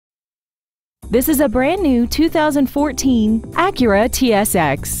This is a brand new 2014 Acura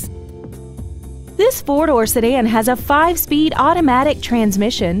TSX. This four-door sedan has a 5-speed automatic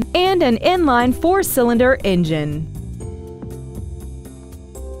transmission and an inline 4-cylinder engine.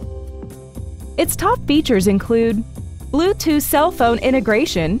 Its top features include Bluetooth cell phone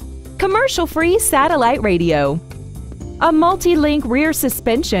integration, commercial-free satellite radio, a multi-link rear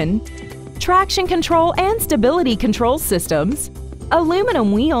suspension, traction control and stability control systems,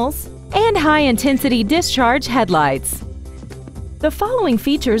 aluminum wheels, and high-intensity discharge headlights. The following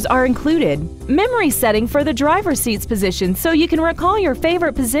features are included: memory setting for the driver's seat's position so you can recall your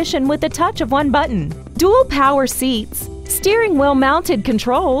favorite position with the touch of one button, dual power seats, steering wheel mounted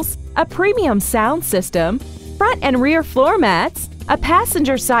controls, a premium sound system, front and rear floor mats, a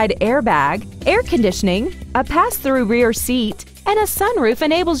passenger side airbag, air conditioning, a pass-through rear seat, and a sunroof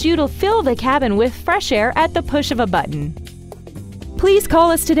enables you to fill the cabin with fresh air at the push of a button. Please call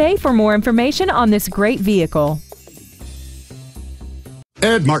us today for more information on this great vehicle.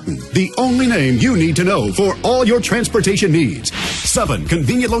 Ed Martin, the only name you need to know for all your transportation needs. 7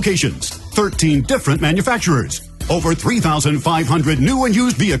 convenient locations, 13 different manufacturers, over 3,500 new and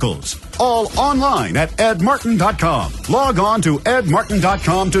used vehicles, all online at edmartin.com. Log on to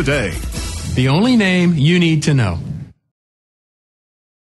edmartin.com today. The only name you need to know.